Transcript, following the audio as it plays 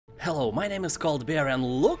Hello, my name is Cold Bear and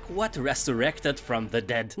look what resurrected from the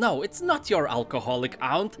dead. No, it's not your alcoholic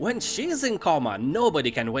aunt. When she's in coma,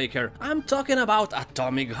 nobody can wake her. I'm talking about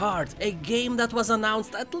Atomic Heart, a game that was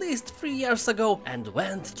announced at least 3 years ago and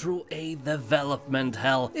went through a development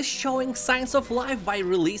hell. Is showing signs of life by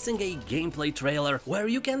releasing a gameplay trailer where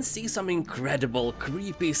you can see some incredible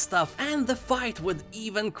creepy stuff and the fight with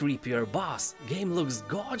even creepier boss. Game looks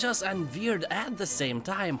gorgeous and weird at the same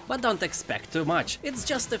time, but don't expect too much. It's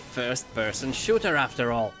just a first-person shooter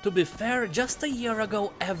after all. To be fair, just a year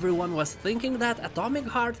ago everyone was thinking that Atomic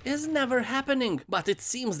Heart is never happening, but it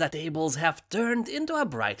seems that tables have turned into a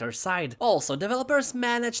brighter side. Also, developers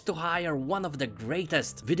managed to hire one of the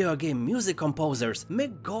greatest video game music composers.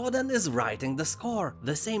 Mick Gordon is writing the score,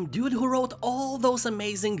 the same dude who wrote all those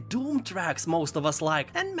amazing Doom tracks most of us like,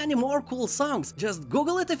 and many more cool songs. Just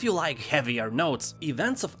Google it if you like heavier notes.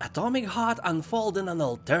 Events of Atomic Heart unfold in an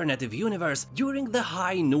alternative universe during the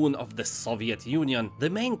high noon of the Soviet Union. The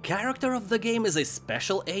main character of the game is a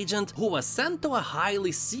special agent who was sent to a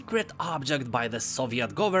highly secret object by the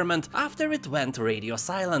Soviet government after it went radio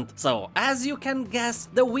silent. So, as you can guess,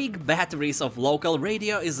 the weak batteries of local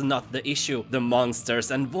radio is not the issue. The monsters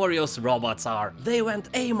and various robots are. They went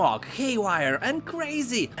amok, haywire and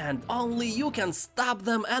crazy, and only you can stop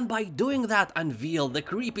them, and by doing that unveil the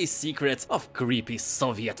creepy secrets of creepy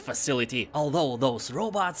Soviet facility. Although those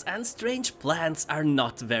robots and strange plants are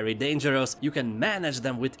not very dangerous, you can manage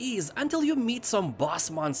them with ease until you meet some boss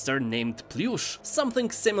monster named Plюsh. Something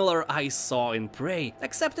similar I saw in Prey,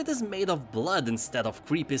 except it is made of blood instead of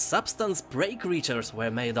creepy substance prey creatures were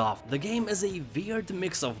made of. The game is a weird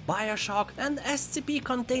mix of Bioshock and SCP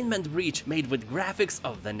Containment Breach made with graphics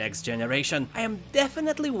of the next generation. I am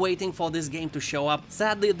definitely waiting for this game to show up.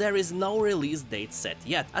 Sadly, there is no release date set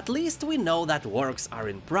yet. At least we know that works are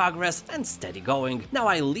in progress and steady going. Now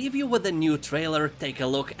I leave you with the new trailer, take a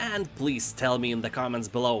look and please tell me in the comments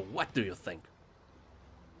below what do you think.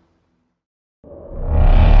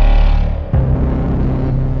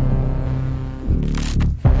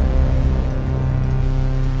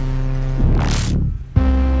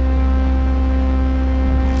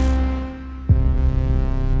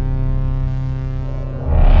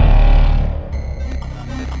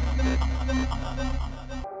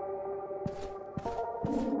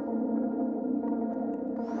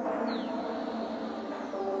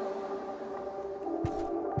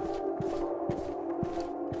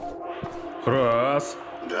 Раз.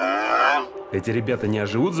 Да. Эти ребята не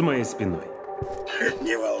оживут за моей спиной?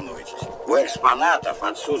 Не волнуйтесь. У экспонатов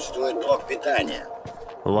отсутствует блок питания.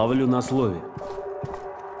 Ловлю на слове.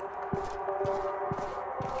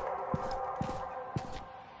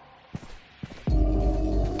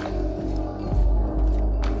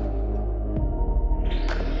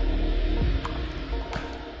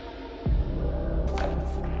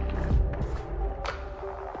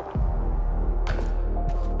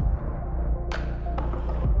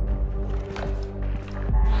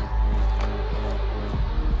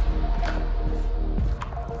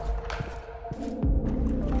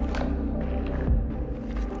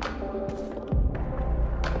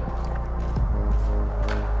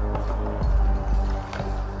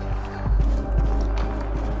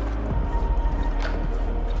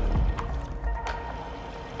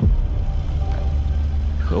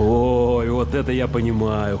 Ой, вот это я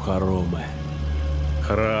понимаю, хоромы.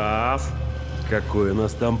 Раз. Какой у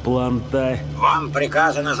нас там план-то? Вам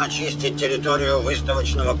приказано зачистить территорию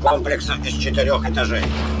выставочного комплекса из 4 этажей.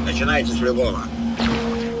 Начинайте с любого.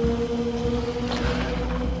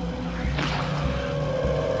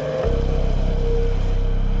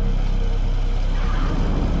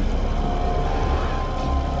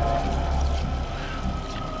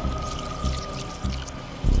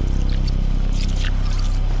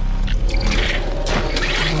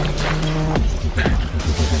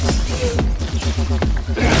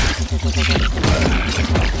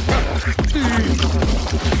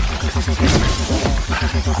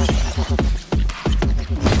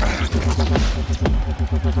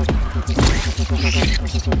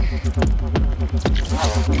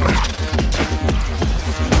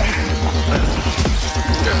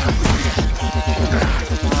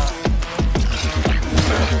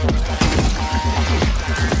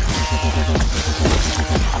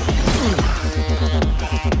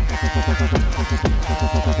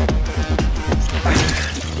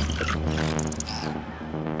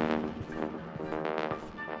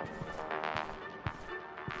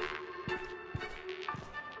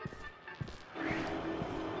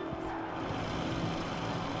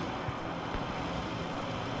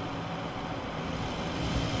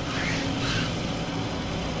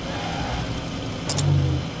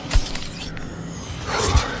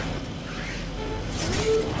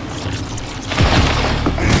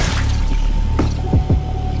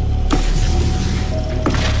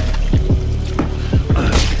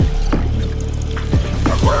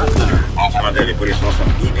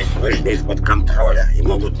 вышли из-под контроля и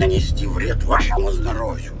могут нанести вред вашему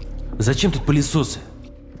здоровью. Зачем тут пылесосы?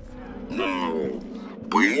 Ну,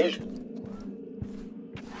 пыль.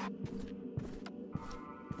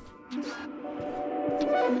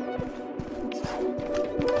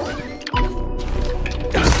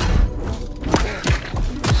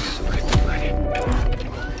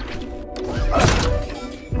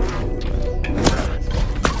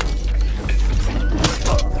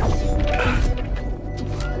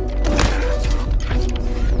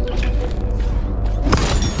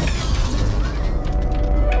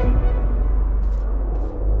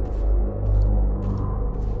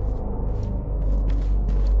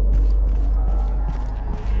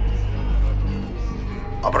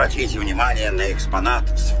 Обратите внимание на экспонат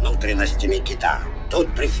с внутренностями кита.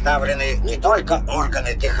 Тут представлены не только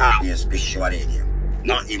органы дыхания с пищеварением,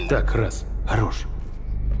 но и... Так, раз. Хорош.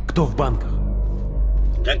 Кто в банках?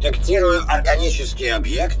 Детектирую органические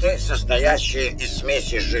объекты, состоящие из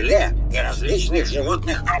смеси желе и различных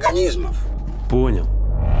животных организмов. Понял.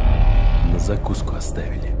 На закуску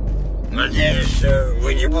оставили. Надеюсь,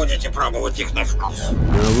 вы не будете пробовать их на вкус.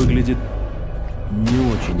 Но выглядит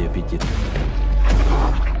не очень аппетитно.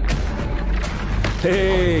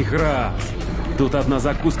 Эй, Храс! Тут одна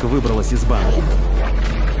закуска выбралась из банки.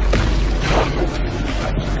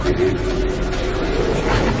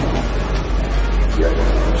 Я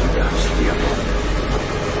тебя в стену.